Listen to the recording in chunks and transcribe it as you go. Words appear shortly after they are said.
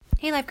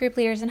Hey, Life Group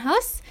leaders and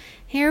hosts.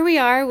 Here we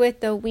are with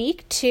the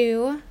Week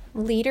 2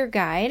 Leader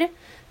Guide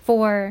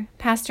for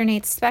Pastor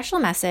Nate's special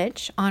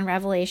message on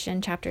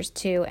Revelation chapters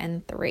 2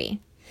 and 3.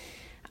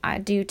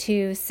 Due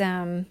to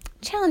some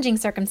challenging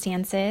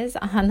circumstances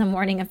on the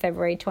morning of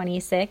February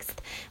 26th,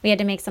 we had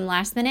to make some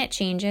last-minute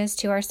changes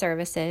to our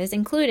services,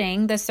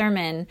 including the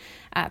sermon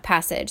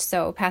passage.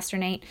 So Pastor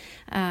Nate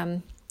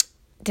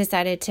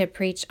decided to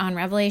preach on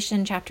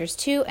Revelation chapters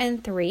 2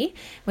 and 3,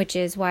 which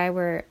is why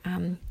we're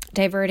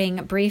diverting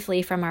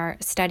briefly from our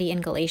study in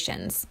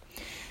Galatians.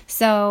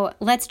 So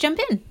let's jump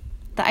in.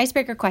 The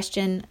icebreaker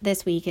question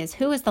this week is,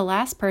 who was the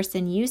last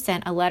person you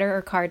sent a letter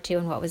or card to,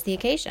 and what was the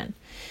occasion?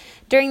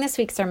 During this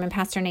week's sermon,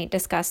 Pastor Nate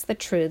discussed the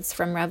truths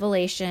from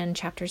Revelation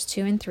chapters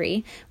 2 and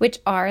 3, which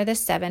are the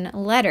 7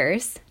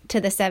 letters to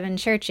the 7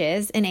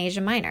 churches in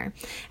Asia Minor.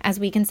 As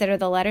we consider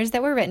the letters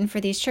that were written for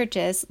these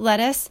churches,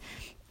 let us,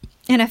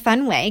 in a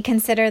fun way,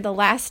 consider the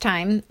last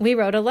time we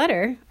wrote a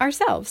letter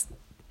ourselves.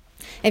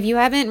 If you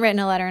haven't written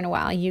a letter in a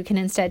while, you can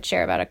instead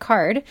share about a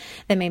card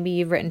that maybe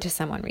you've written to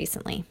someone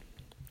recently.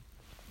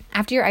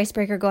 After your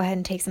icebreaker, go ahead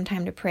and take some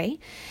time to pray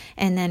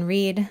and then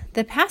read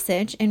the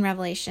passage in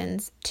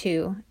Revelations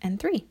 2 and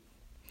 3.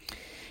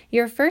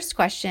 Your first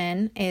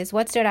question is,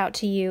 what stood out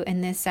to you in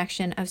this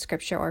section of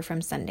Scripture or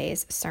from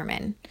Sunday's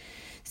sermon?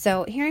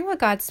 So hearing what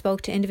God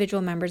spoke to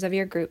individual members of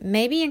your group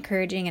may be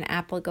encouraging and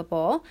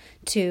applicable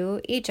to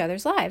each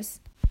other's lives.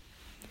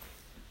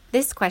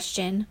 This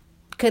question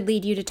could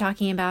lead you to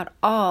talking about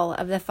all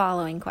of the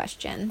following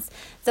questions.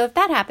 So if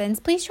that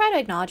happens, please try to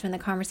acknowledge when the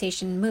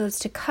conversation moves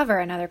to cover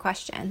another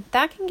question.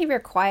 That can give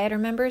your quieter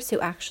members who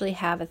actually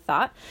have a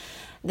thought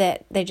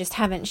that they just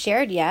haven't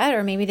shared yet,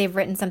 or maybe they've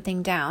written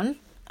something down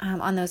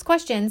on those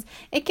questions,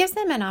 it gives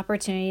them an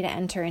opportunity to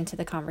enter into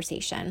the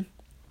conversation.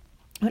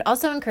 I would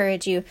also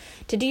encourage you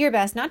to do your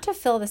best not to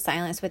fill the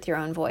silence with your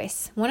own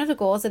voice. One of the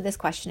goals of this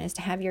question is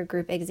to have your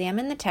group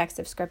examine the text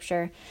of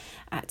Scripture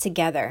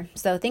together.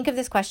 So think of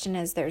this question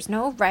as there's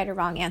no right or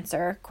wrong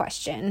answer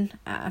question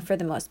for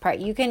the most part.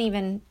 You can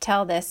even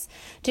tell this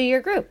to your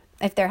group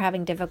if they're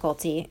having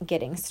difficulty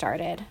getting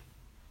started.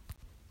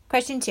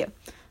 Question 2.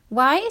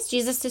 Why is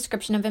Jesus'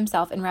 description of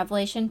himself in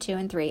Revelation 2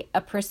 and 3 a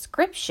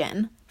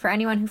prescription for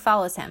anyone who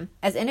follows him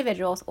as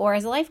individuals or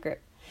as a life group?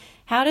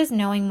 How does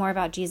knowing more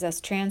about Jesus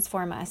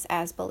transform us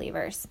as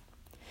believers?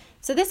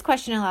 So this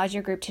question allows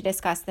your group to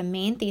discuss the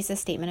main thesis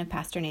statement of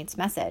Pastor Nate's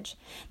message,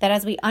 that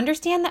as we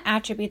understand the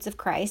attributes of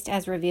Christ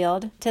as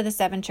revealed to the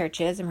 7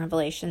 churches in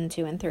Revelation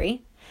 2 and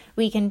 3,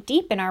 we can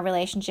deepen our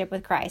relationship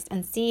with Christ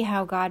and see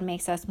how God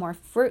makes us more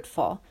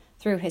fruitful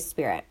through his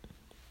Spirit.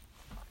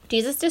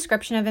 Jesus'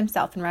 description of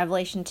himself in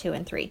Revelation 2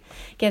 and 3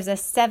 gives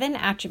us 7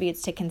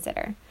 attributes to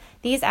consider.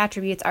 These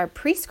attributes are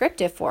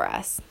prescriptive for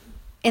us,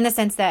 in the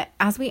sense that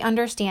as we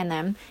understand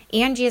them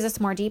and Jesus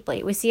more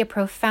deeply, we see a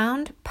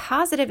profound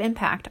positive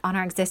impact on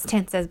our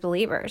existence as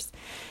believers.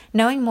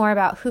 Knowing more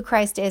about who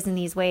Christ is in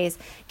these ways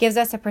gives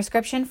us a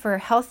prescription for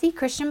healthy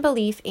Christian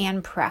belief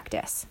and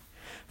practice.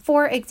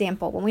 For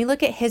example, when we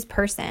look at his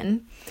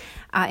person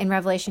in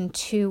Revelation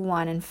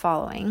 2:1 and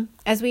following,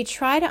 as we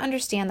try to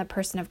understand the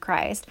person of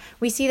Christ,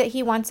 we see that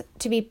he wants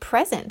to be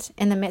present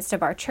in the midst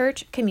of our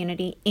church,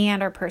 community,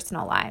 and our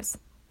personal lives.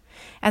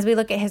 As we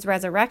look at his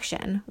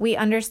resurrection, we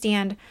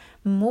understand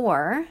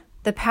more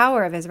the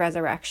power of his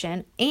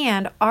resurrection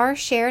and our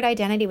shared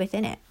identity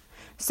within it,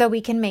 so we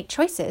can make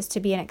choices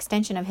to be an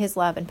extension of his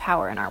love and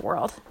power in our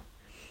world.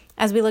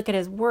 As we look at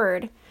his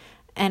word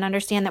and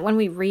understand that when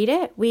we read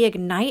it, we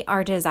ignite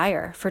our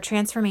desire for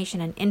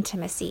transformation and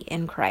intimacy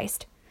in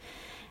Christ.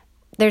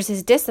 There's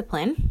his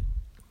discipline,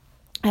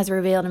 as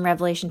revealed in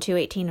Revelation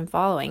 2:18 and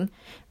following.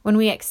 When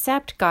we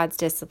accept God's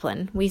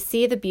discipline, we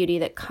see the beauty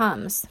that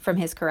comes from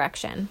his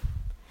correction.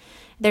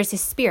 There's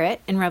his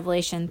Spirit in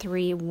Revelation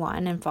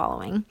 3:1 and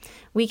following.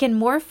 We can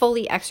more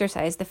fully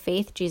exercise the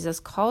faith Jesus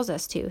calls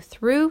us to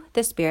through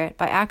the Spirit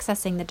by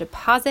accessing the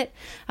deposit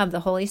of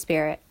the Holy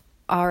Spirit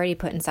already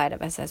put inside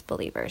of us as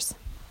believers.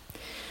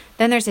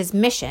 Then there's his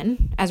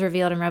mission, as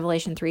revealed in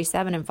Revelation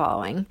 3:7 and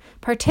following.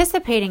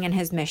 Participating in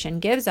his mission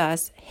gives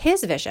us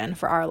his vision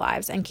for our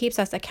lives and keeps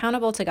us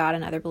accountable to God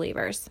and other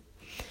believers.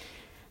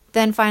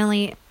 Then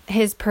finally,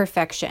 his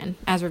perfection,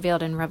 as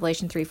revealed in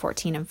Revelation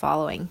 3:14 and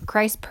following.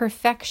 Christ's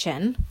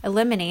perfection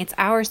eliminates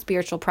our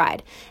spiritual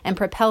pride and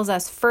propels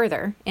us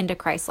further into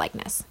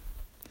Christ-likeness.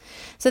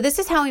 So this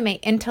is how we may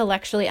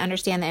intellectually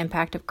understand the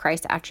impact of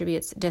Christ's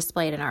attributes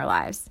displayed in our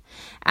lives.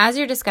 As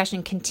your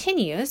discussion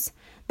continues,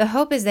 the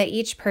hope is that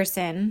each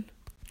person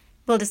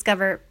will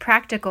discover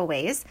practical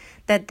ways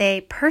that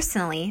they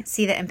personally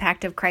see the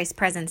impact of Christ's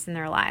presence in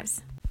their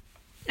lives.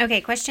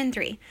 Okay, question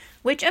 3.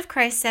 Which of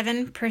Christ's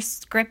 7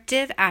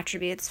 prescriptive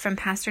attributes from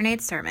Pastor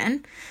Nate's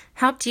sermon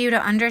helped you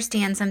to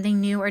understand something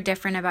new or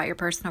different about your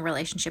personal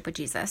relationship with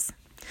Jesus?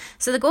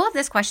 So the goal of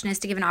this question is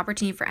to give an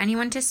opportunity for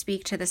anyone to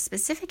speak to the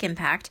specific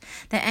impact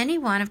that any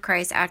one of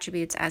Christ's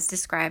attributes as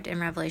described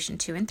in Revelation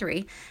 2 and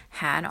 3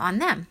 had on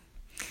them.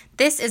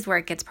 This is where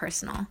it gets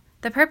personal.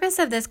 The purpose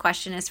of this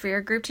question is for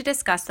your group to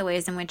discuss the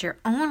ways in which your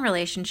own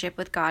relationship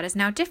with God is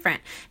now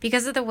different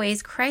because of the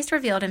ways Christ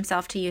revealed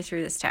himself to you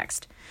through this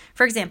text.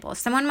 For example,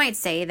 someone might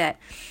say that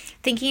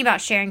thinking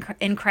about sharing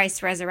in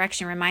Christ's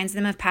resurrection reminds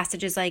them of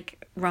passages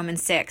like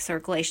Romans 6 or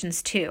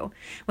Galatians 2,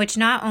 which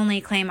not only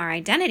claim our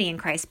identity in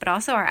Christ, but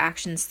also our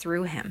actions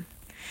through him.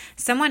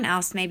 Someone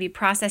else may be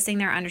processing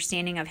their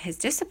understanding of his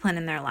discipline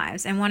in their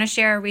lives and want to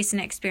share a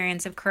recent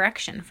experience of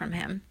correction from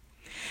him.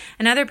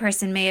 Another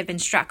person may have been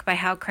struck by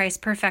how Christ's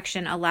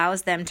perfection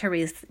allows them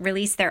to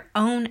release their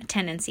own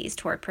tendencies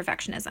toward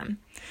perfectionism.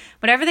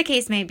 Whatever the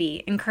case may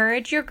be,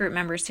 encourage your group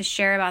members to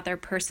share about their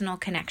personal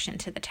connection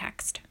to the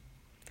text.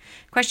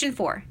 Question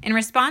 4. In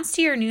response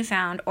to your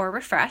newfound or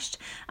refreshed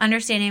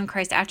understanding of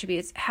Christ's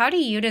attributes, how do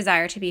you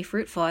desire to be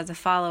fruitful as a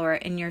follower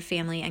in your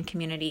family and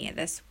community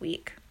this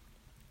week?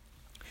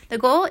 The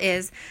goal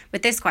is,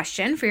 with this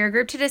question, for your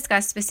group to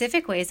discuss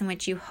specific ways in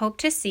which you hope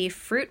to see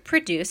fruit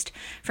produced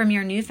from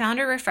your newfound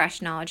or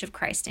refreshed knowledge of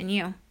Christ in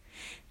you.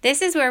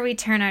 This is where we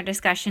turn our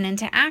discussion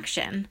into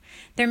action.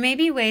 There may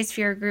be ways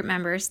for your group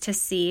members to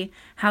see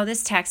how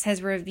this text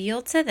has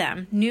revealed to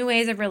them new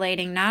ways of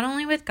relating not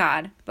only with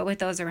God, but with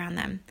those around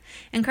them.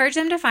 Encourage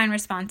them to find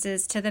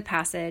responses to the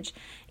passage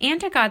and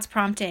to God's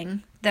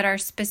prompting that are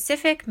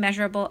specific,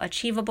 measurable,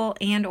 achievable,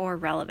 and or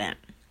relevant.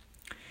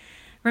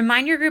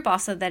 Remind your group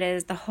also that it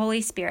is the Holy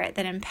Spirit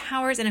that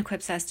empowers and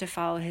equips us to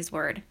follow his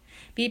word.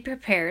 Be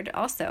prepared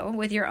also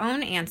with your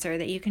own answer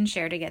that you can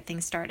share to get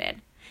things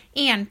started.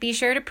 And be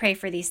sure to pray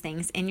for these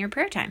things in your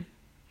prayer time.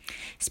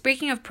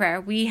 Speaking of prayer,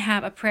 we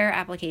have a prayer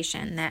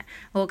application that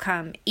will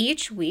come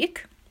each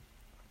week.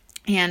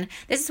 And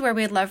this is where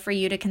we'd love for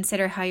you to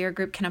consider how your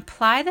group can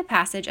apply the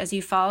passage as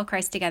you follow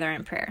Christ together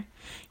in prayer.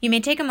 You may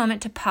take a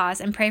moment to pause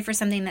and pray for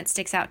something that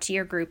sticks out to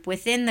your group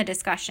within the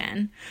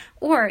discussion,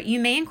 or you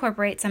may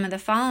incorporate some of the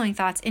following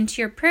thoughts into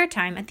your prayer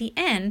time at the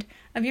end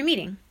of your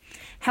meeting.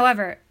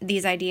 However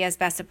these ideas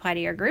best apply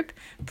to your group,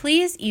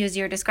 please use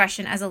your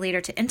discretion as a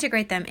leader to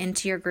integrate them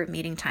into your group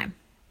meeting time.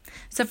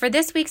 So for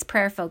this week's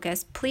prayer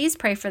focus, please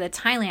pray for the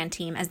Thailand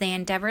team as they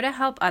endeavor to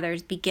help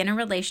others begin a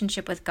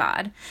relationship with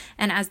God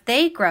and as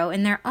they grow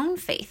in their own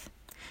faith.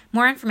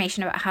 More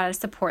information about how to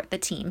support the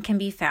team can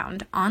be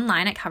found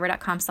online at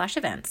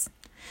calvary.com/events.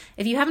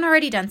 If you haven't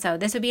already done so,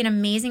 this would be an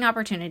amazing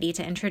opportunity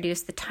to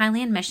introduce the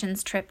Thailand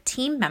missions trip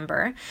team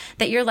member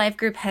that your life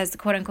group has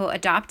quote-unquote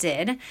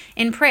adopted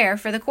in prayer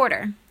for the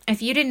quarter.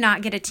 If you did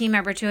not get a team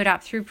member to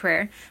adopt through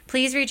prayer,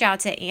 please reach out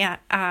to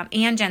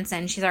Ann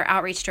Jensen. She's our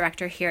outreach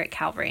director here at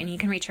Calvary, and you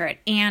can reach her at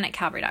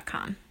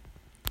ann@calvary.com.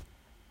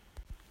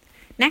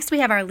 Next, we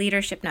have our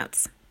leadership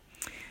notes.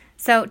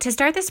 So to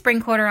start the spring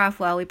quarter off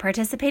well, we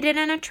participated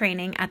in a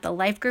training at the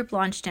Life Group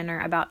launch dinner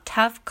about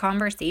tough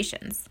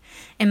conversations.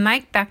 In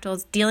Mike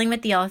Bechtel's Dealing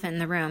with the Elephant in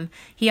the Room,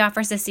 he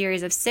offers a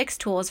series of 6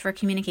 tools for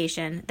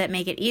communication that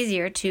make it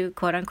easier to,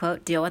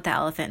 quote-unquote, deal with the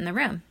elephant in the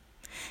room.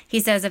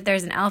 He says if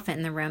there's an elephant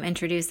in the room,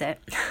 introduce it.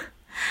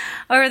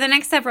 Over the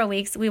next several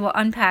weeks, we will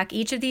unpack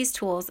each of these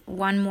tools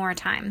one more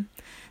time.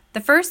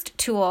 The first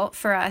tool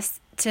for us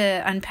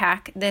to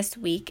unpack this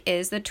week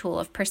is the tool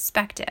of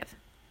perspective.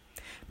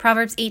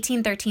 Proverbs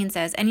 18:13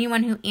 says,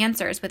 anyone who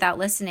answers without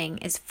listening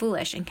is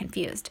foolish and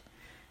confused.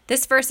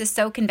 This verse is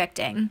so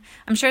convicting.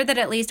 I'm sure that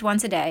at least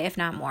once a day, if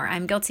not more,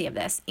 I'm guilty of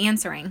this,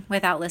 answering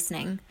without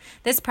listening.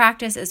 This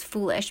practice is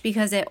foolish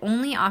because it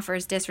only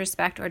offers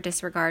disrespect or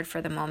disregard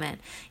for the moment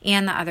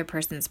and the other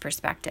person's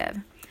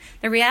perspective.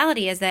 The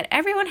reality is that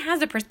everyone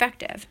has a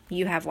perspective.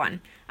 You have one.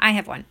 I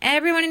have one.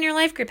 Everyone in your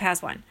life group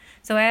has one.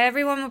 So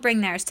everyone will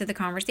bring theirs to the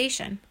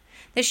conversation.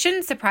 This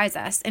shouldn't surprise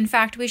us. In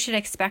fact, we should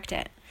expect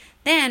it.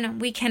 Then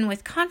we can,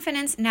 with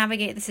confidence,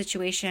 navigate the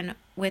situation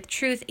with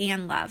truth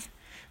and love.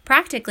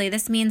 Practically,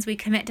 this means we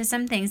commit to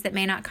some things that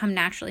may not come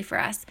naturally for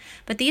us,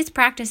 but these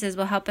practices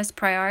will help us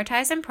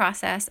prioritize and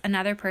process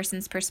another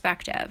person's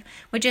perspective,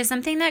 which is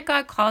something that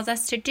God calls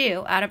us to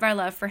do out of our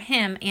love for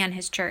Him and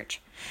His church.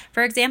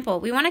 For example,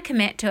 we want to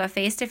commit to a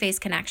face-to-face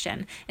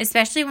connection,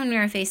 especially when we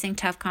are facing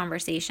tough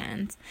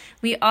conversations.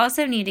 We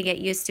also need to get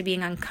used to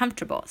being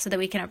uncomfortable so that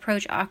we can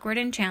approach awkward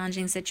and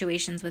challenging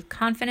situations with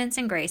confidence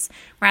and grace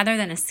rather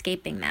than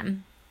escaping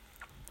them.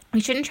 We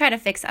shouldn't try to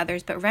fix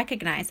others, but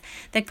recognize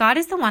that God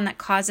is the one that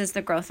causes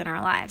the growth in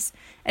our lives.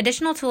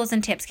 Additional tools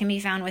and tips can be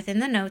found within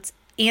the notes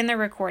and the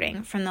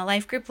recording from the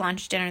Life Group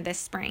launch dinner this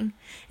spring.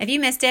 If you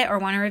missed it or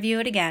want to review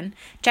it again,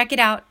 check it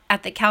out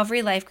at the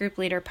Calvary Life Group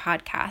Leader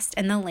podcast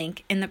and the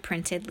link in the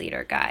printed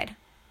leader guide.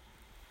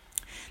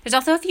 There's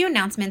also a few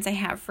announcements I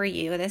have for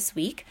you this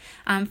week.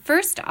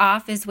 First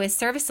off is with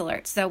service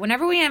alerts. So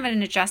whenever we have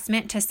an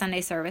adjustment to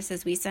Sunday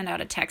services, we send out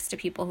a text to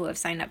people who have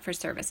signed up for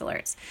service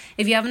alerts.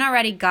 If you haven't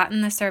already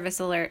gotten the service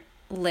alert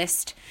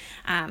list,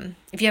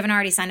 if you haven't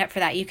already signed up for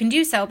that, you can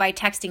do so by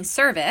texting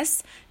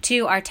service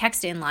to our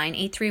text-in line,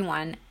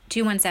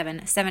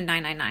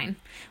 831-217-7999.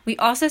 We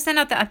also send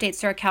out the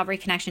updates to our Calvary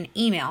Connection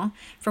email,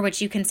 for which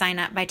you can sign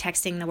up by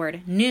texting the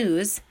word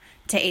news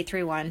to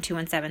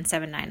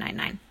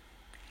 831-217-7999.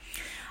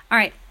 All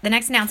right, the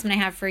next announcement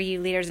I have for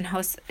you, leaders and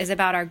hosts, is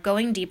about our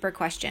Going Deeper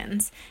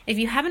questions. If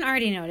you haven't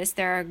already noticed,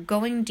 there are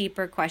Going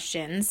Deeper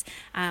questions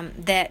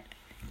that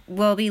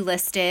will be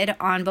listed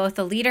on both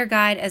the leader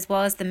guide as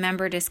well as the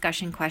member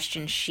discussion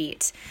question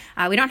sheet.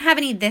 We don't have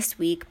any this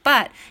week,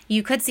 but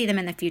you could see them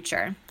in the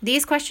future.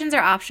 These questions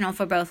are optional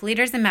for both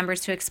leaders and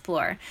members to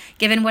explore,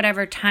 given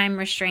whatever time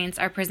restraints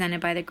are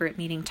presented by the group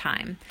meeting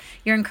time.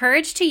 You're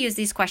encouraged to use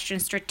these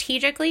questions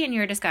strategically in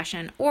your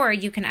discussion, or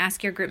you can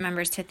ask your group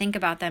members to think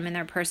about them in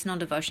their personal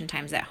devotion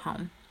times at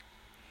home.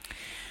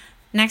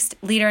 Next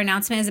leader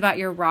announcement is about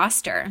your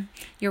roster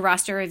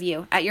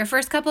review. At your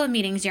first couple of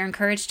meetings, you're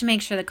encouraged to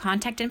make sure the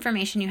contact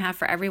information you have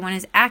for everyone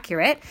is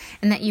accurate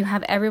and that you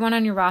have everyone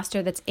on your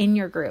roster that's in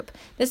your group.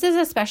 This is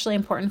especially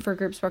important for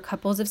groups where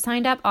couples have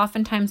signed up.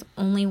 Oftentimes,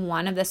 only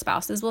one of the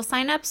spouses will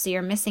sign up, so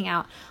you're missing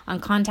out on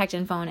contact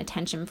info and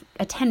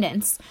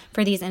attendance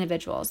for these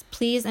individuals.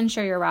 Please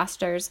ensure your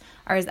rosters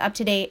are as up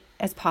to date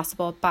as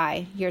possible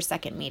by your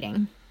second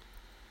meeting.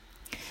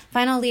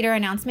 Final leader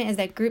announcement is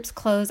that groups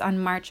close on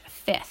March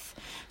 5th.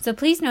 So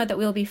please note that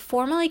we will be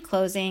formally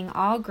closing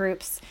all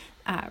groups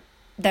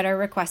that are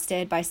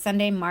requested by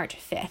Sunday, March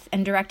 5th,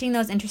 and directing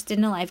those interested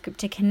in a life group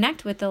to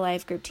connect with the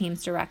life group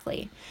teams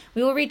directly.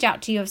 We will reach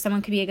out to you if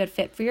someone could be a good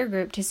fit for your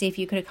group to see if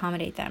you could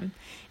accommodate them.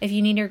 If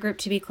you need your group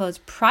to be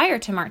closed prior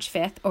to March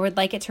 5th or would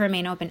like it to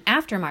remain open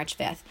after March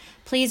 5th,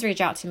 please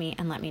reach out to me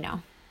and let me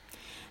know.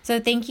 So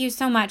thank you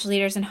so much,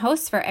 leaders and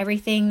hosts, for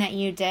everything that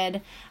you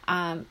did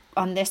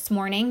on this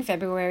morning,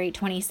 February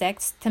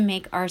 26th, to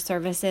make our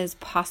services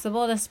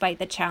possible despite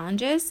the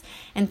challenges.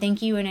 And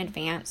thank you in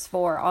advance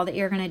for all that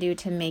you're going to do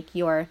to make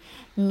your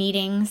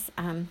meetings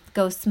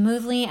go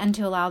smoothly and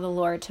to allow the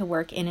Lord to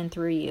work in and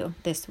through you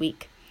this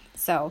week.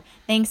 So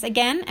thanks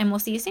again, and we'll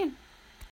see you soon.